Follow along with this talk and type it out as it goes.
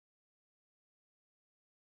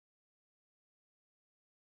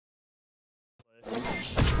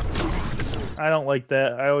I don't like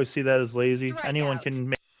that. I always see that as lazy. Anyone can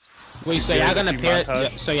make. Wait, so y'all gonna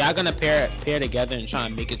pair? So y'all gonna pair together and try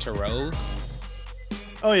and make it to rogue?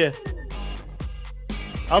 Oh yeah.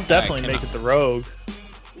 I'll definitely make it the rogue.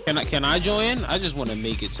 Can I join? I just want to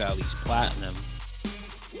make it to at least platinum.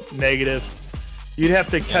 Negative. You'd have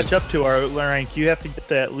to catch up to our rank. You have to get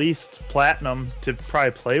to at least platinum to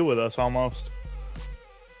probably play with us almost.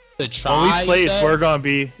 To try. When we place, we're gonna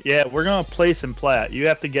be we're gonna place in plat. You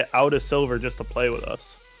have to get out of silver just to play with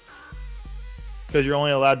us. Because you're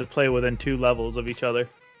only allowed to play within 2 levels of each other.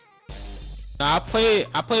 Nah, I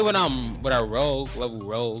play when I'm with our rogue, level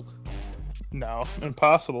rogue. No,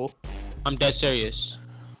 impossible. I'm dead serious.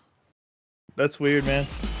 That's weird, man.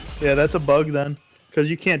 Yeah, that's a bug then. Because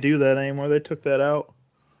you can't do that anymore. They took that out.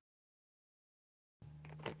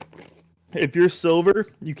 If you're silver,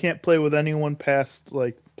 you can't play with anyone past,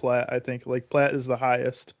 like, plat, I think. Like, plat is the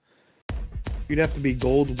highest. You'd have to be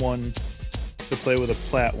gold 1 to play with a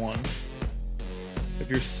plat 1. If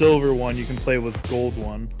you're silver 1, you can play with gold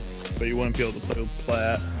 1. But you wouldn't be able to play with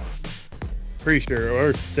plat. Pretty sure.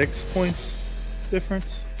 Or 6 points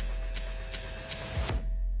difference.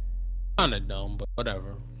 Kinda dumb, but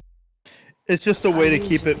whatever. It's just a way to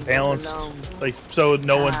keep it balanced, like so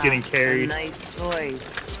no one's getting carried. Nice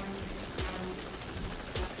choice.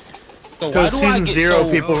 Because season 0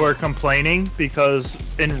 people were complaining because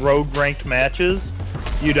in rogue ranked matches,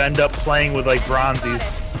 you'd end up playing with like bronzies,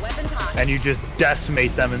 and you just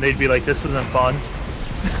decimate them, and they'd be like, "This isn't fun."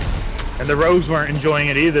 And the rogues weren't enjoying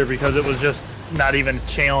it either because it was just not even a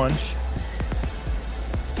challenge.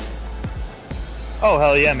 Oh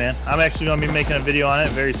hell yeah, man! I'm actually gonna be making a video on it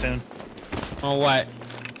very soon. On what?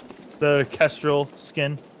 The Kestrel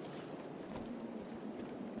skin.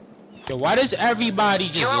 So why does everybody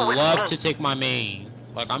just love to take my main?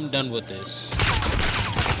 Like, I'm done with this.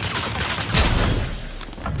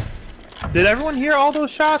 Did everyone hear all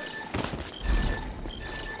those shots?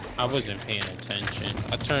 I wasn't paying attention.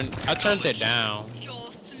 I turned it down.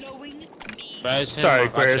 Sorry,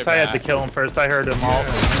 Aquarius. I had to kill him first. I heard him all.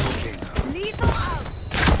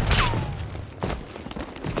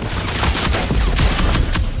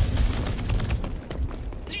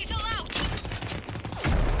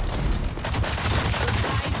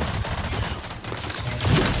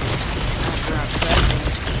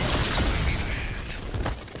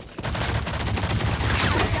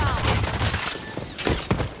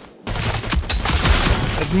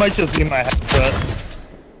 It might just be my headset.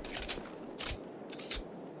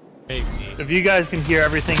 Maybe. If you guys can hear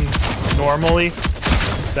everything normally,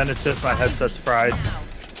 then it's just my headset's fried.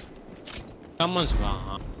 Someone's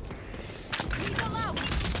wrong.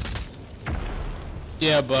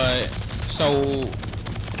 Yeah, but so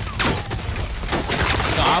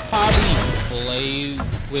I'll probably play.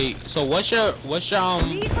 Wait, so what's your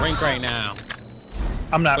rank right now?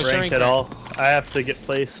 I'm not ranked at all. I have to get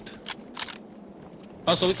placed.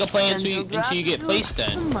 Oh, so we can play until you get placed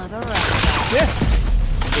then. Yeah.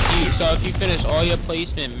 If you finish all your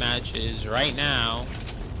placement matches right now,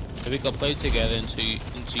 we can play together until you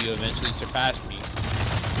eventually surpass me.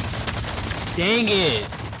 Dang it!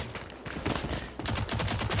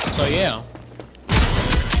 So yeah,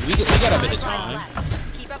 we got a bit of time.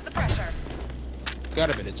 Keep up the pressure. Got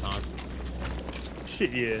a bit of time.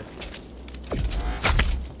 Shit, yeah.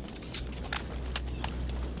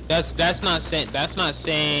 That's not saying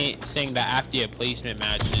that after your placement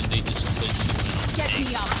matches they just place you in. Get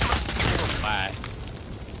me up. Bye.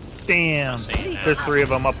 Damn. There's 3 of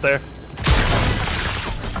them up there.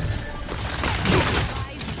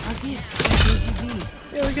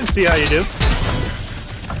 Yeah, we can see how you do.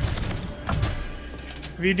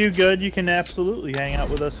 If you do good, you can absolutely hang out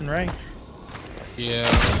with us in rank. Yeah.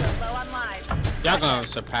 Y'all gonna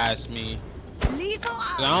surpass me.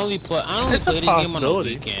 I only play this game on the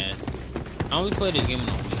weekend. I only play this game on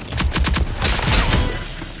the weekend.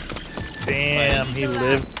 Damn, he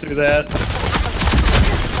lived through that.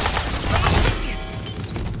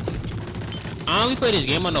 I only play this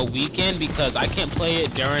game on the weekend because I can't play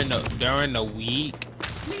it during the week.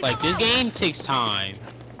 Like, this game takes time.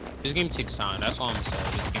 This game takes time. That's all I'm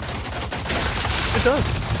saying. This game takes time. It does.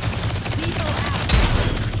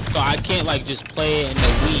 So I can't like just play it in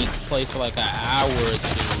the week, play for like an hour or 2,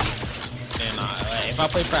 and like, if I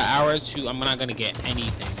play for an hour or 2, I'm not gonna get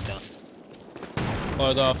anything done.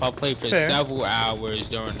 Although if I play for several hours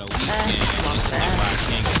during the weekend, I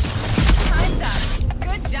can't get something.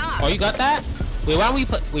 Good job. Oh, you got that? Wait, why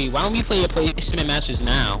don't we play your placement matches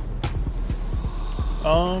now?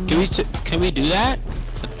 Can we do that?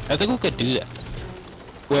 I think we could do that.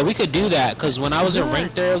 Well, we could do that because when I was in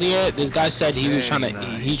ranked earlier, this guy said he was trying to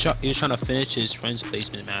he was trying to finish his friends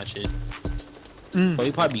placement matches. But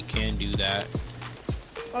we probably can do that.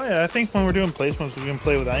 Oh yeah, I think when we're doing placements, we can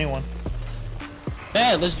play with anyone.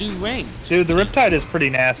 Yeah, let's do ranked. Dude, the Riptide is pretty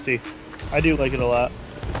nasty. I do like it a lot.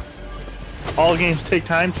 All games take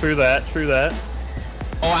time. True that. True that.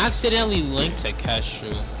 Oh, I accidentally linked to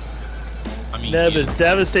Keshu. I mean, Dev is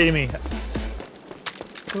devastating me.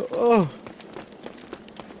 Oh.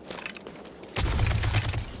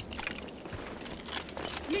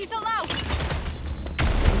 Lethal out.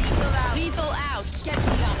 Lethal out. Get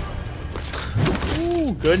me up.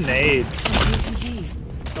 Ooh, good nade.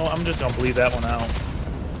 No, I'm just gonna bleed that one out.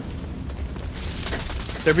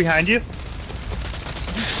 They're behind you?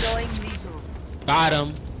 Got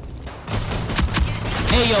him.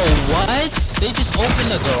 Hey, yo, what? They just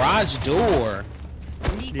opened the garage door.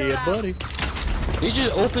 Yeah, buddy. They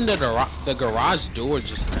just opened the garage door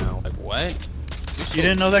just now. Like, what? You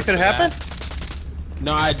didn't know that could happen?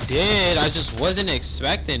 No, I did. I just wasn't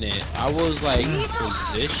expecting it. I was like,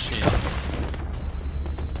 positioned.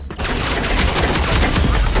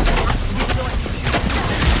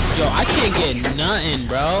 Yo, I can't get nothing,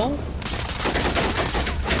 bro.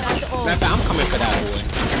 Matter of fact, I'm coming for that boy.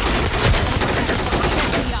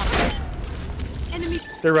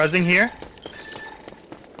 They're rezzing here.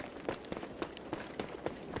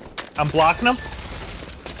 I'm blocking them.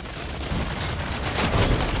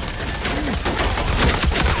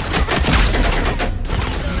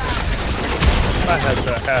 My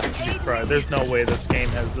headset has to be fried. There's no way this game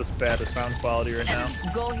has this bad a sound quality right now.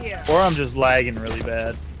 Go here. Or I'm just lagging really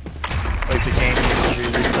bad. Like the game needs to be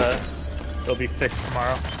reset. It'll be fixed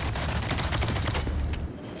tomorrow.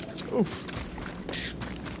 Oof.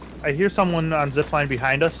 I hear someone on zipline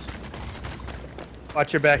behind us.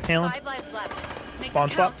 Watch your back, Kalen. 5 lives left. Make Spawn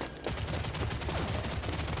them spot. count.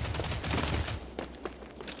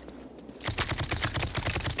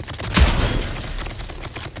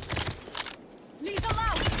 Lethal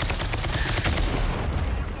out.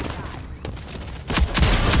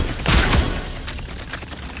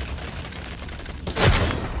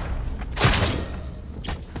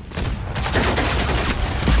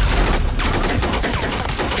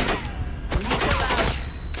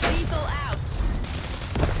 Lethal out.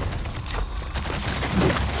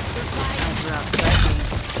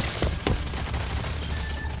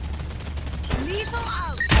 Lethal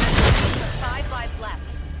out. 5 lives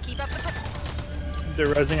left. Keep up the They're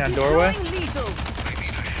rezzing on doorway. lethal.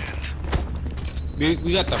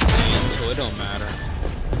 We got the plan, so it don't matter.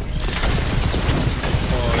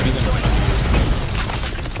 Oh, even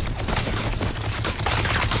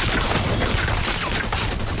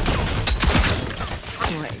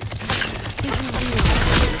Wait. Isn't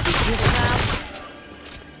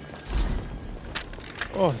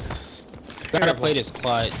Oh, gotta play this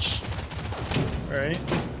clutch. alright.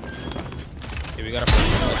 Yeah, we gotta play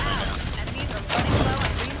this clutch right now. Enemies are running low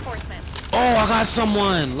on reinforcements. Oh, I got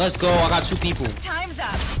someone. Let's go. I got 2 people. Time's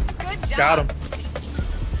up. Good job. Got him.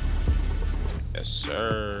 Yes,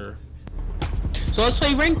 sir. So let's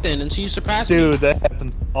play ranked then until you surpass me. Dude, that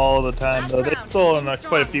happens all the time though. They stole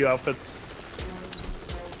quite a few outfits.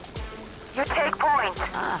 You take point.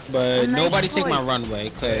 But Nice nobody take my voice. runway,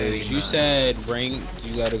 cause you said ranked,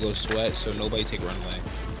 you gotta go sweat, so nobody take runway.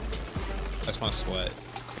 That's my sweat.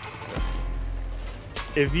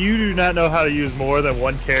 If you do not know how to use more than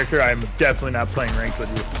one character, I'm definitely not playing ranked with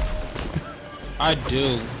you. I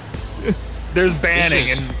do. There's banning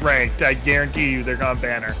This is- in ranked. I guarantee you they're gonna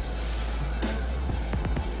ban her.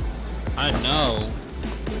 I know.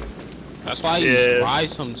 That's why I use Rye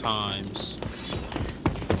sometimes.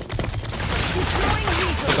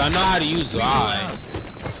 Cause I know how to use Rye.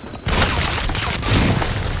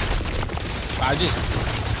 I just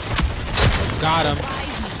got him.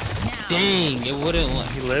 Dang, it wouldn't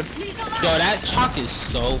let. He lived. Yo, that chalk is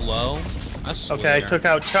so low. I swear. Okay, I took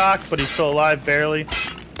out Chalk, but he's still alive barely.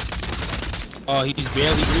 Oh, he's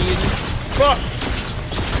barely breathing. Fuck!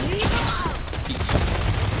 He's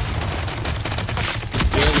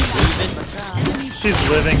barely breathing. She's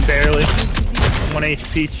living barely. 1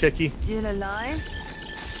 HP Chicky. Still alive?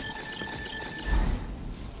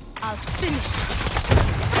 I'll finish.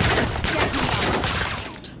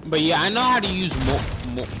 But yeah, I know how to use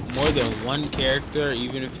more than one character,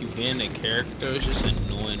 even if you ban a character. It's just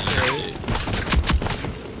annoying as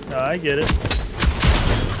shit. No, I get it.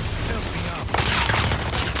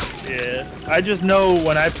 Yeah, I just know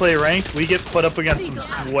when I play ranked, we get put up against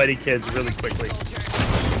some sweaty kids really quickly.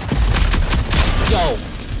 Yo,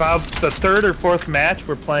 About the 3rd or 4th match,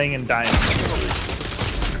 we're playing in Diamond.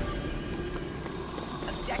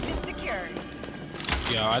 Objective secured.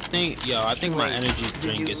 I think my energy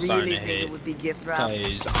drink is starting to hit.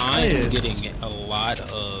 Because I'm getting a lot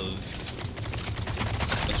of,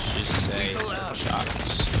 let's just say, shots.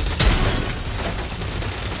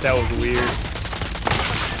 That was weird.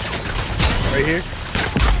 Right here?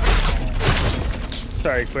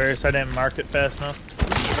 Sorry, Aquarius, I didn't mark it fast enough.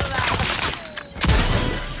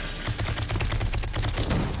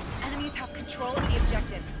 Enemies have control of the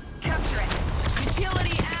objective. Capture it.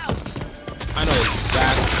 Utility out. I know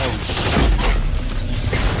exactly. Oh shit.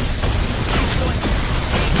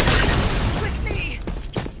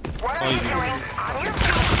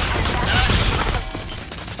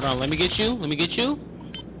 Hold on, let me get you. Let me get you.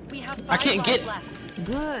 We have 5 I can't get. left.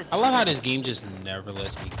 Good. I love how this game just never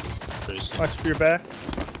lets me get person. Watch for your back.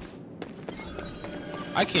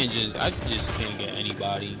 I just can't get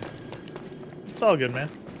anybody. It's all good, man.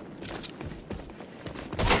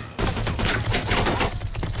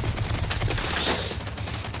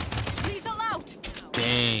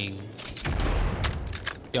 Dang.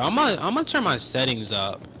 Yo, I'm gonna turn my settings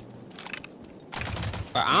up.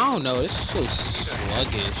 But I don't know, it's so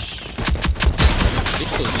sluggish. This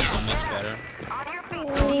should be so much better.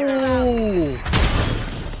 Ooh.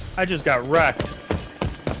 I just got wrecked.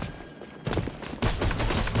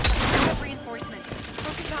 Reinforcements.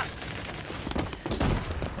 Focus up.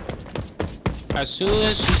 As soon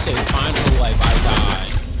as she said final life, I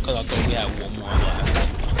died. Cause I thought we had one more left.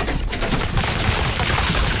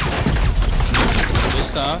 Good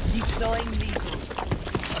stuff.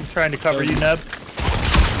 I'm trying to cover you, Neb.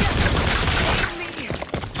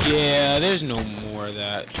 Yeah, there's no more of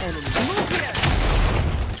that.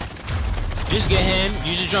 Just get him.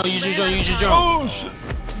 Use your drone, use your drone, use your drone. Oh, shit.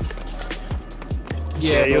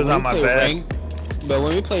 Yeah, he was on my back. But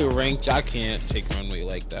when we play ranked, I can't take runway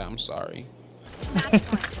like that. I'm sorry. Match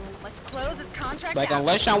point. Let's close this contract Like, out.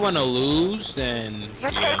 unless I want to lose, then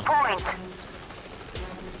yeah.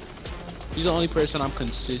 He's the only person I'm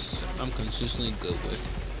consistently good with.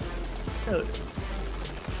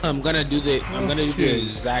 I'm gonna do the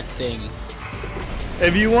exact thing.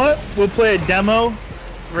 If you want, we'll play a demo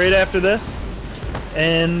right after this,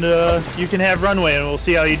 and you can have Runway, and we'll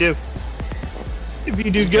see how you do. If you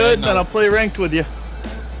do good, then I'll play ranked with you.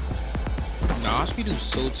 Nah, speed is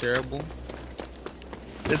so terrible.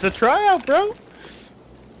 It's a tryout, bro.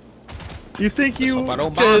 You think you hope I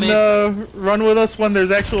don't can bomb run with us when there's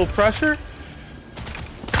actual pressure?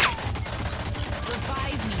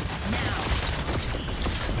 Revive me now.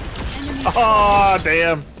 Oh,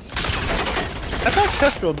 damn. I thought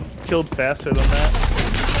Kestrel killed faster than that.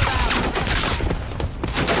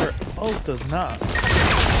 Her ult does not.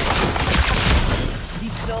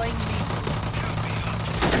 Deploying me.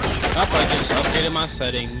 I just updated my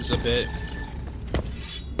settings a bit.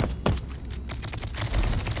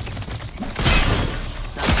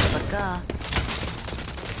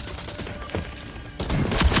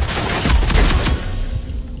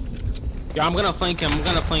 Yeah, I'm gonna flank him. I'm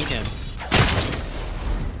gonna flank him.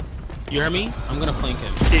 You hear me? I'm gonna flank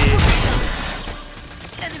him. Yeah.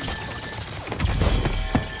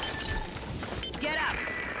 Get up.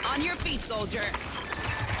 On your feet, soldier.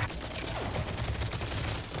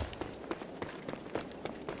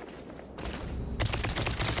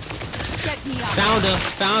 Get me up. Found him.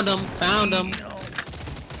 Found him. Found him.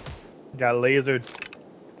 Got lasered.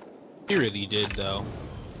 He really did, though.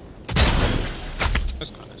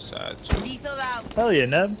 That's kind of sad, too. Lethal out. Hell yeah,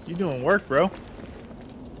 Neb. You doing work, bro.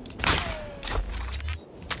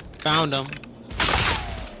 Found him.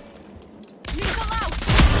 Lethal out.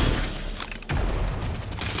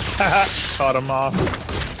 Haha, caught him off. A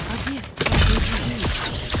gift.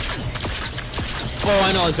 Oh,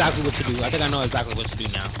 I know exactly what to do. I think I know exactly what to do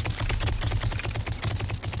now.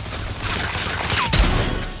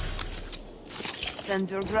 Send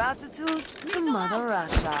your gratitude to Mother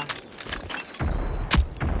Russia.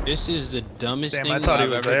 This is the dumbest Damn, thing I thought he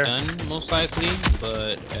I've was ever there. done, most likely.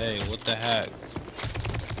 But hey, what the heck?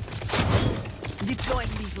 Deploying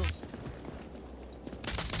lethal.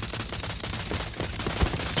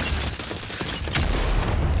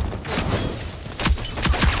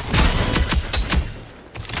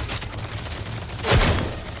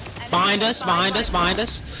 Behind us! Behind us! Behind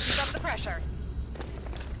us! Keep up the pressure.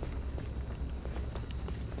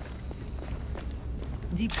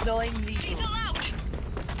 Deploying lethal. Lethal out.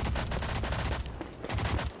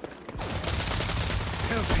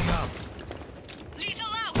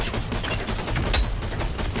 Lethal out.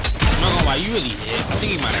 I'm not gonna lie, you really hit. I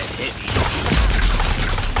think he might have hit me.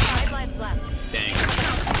 5 lives left. Dang.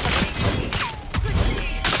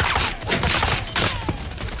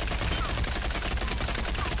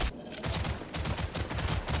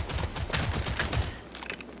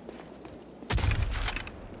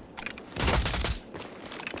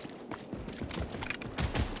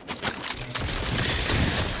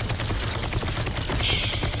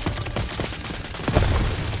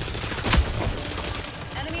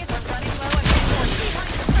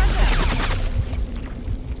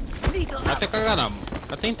 think I got a.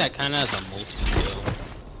 I think that kind of has a multi-kill.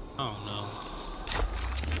 I don't know.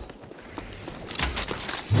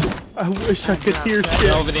 I wish I could hear They're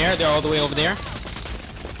shit. over there. They're all the way over there.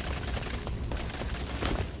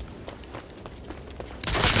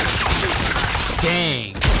 Dang.